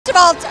First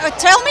of all,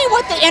 tell me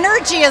what the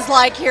energy is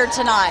like here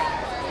tonight.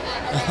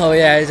 Oh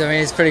yeah, I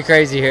mean it's pretty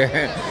crazy here.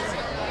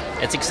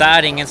 It's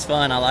exciting, it's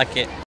fun, I like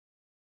it.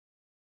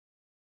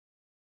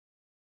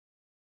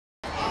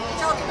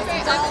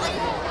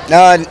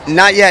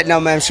 Not yet,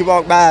 no ma'am. She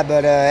walked by,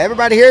 but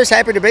everybody here is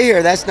happy to be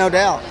here, that's no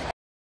doubt.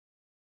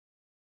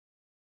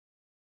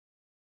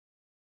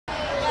 Well,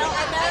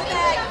 I know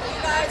that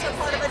you guys are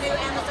part of a new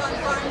Amazon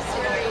Prime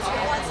series.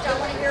 I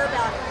want to hear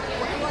about it.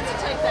 Who wants to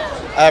take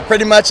that?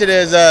 Pretty much it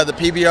is the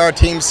PBR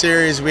team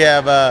series. We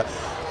have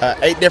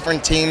 8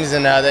 different teams,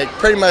 and they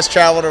pretty much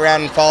traveled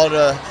around and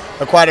followed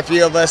quite a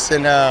few of us.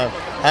 And I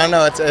don't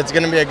know, it's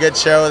going to be a good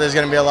show. There's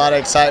going to be a lot of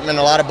excitement,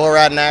 a lot of bull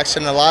riding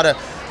action, a lot of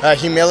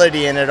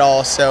humility in it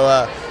all.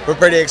 So we're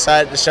pretty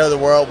excited to show the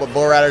world what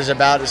bull riders are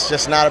about. It's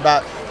just not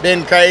about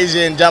being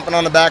crazy and jumping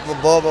on the back of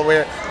a bull, but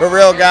we're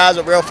real guys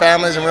with real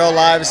families and real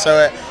lives.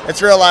 So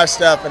it's real life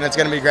stuff, and it's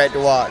going to be great to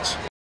watch.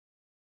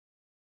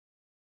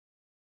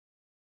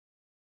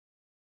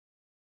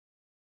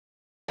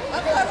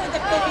 I've covered the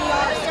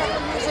PBR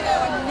several years ago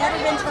and never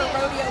been to a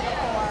rodeo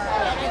before.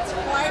 It's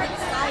quite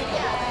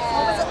exciting.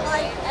 What was it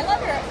like? I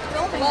love your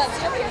filming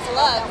series. I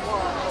love that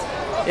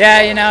world.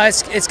 Yeah, you know,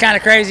 it's kind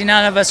of crazy.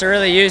 None of us are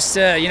really used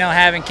to, you know,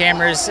 having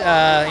cameras, you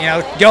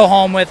know, go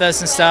home with us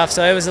and stuff.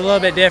 So it was a little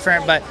bit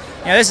different, but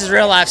you know, this is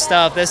real life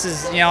stuff. This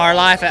is, you know, our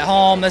life at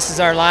home. This is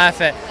our life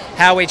at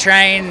how we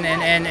train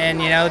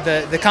and you know,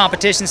 the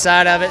competition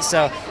side of it.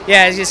 So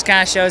yeah, it just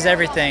kind of shows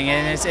everything,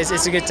 and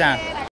it's a good time.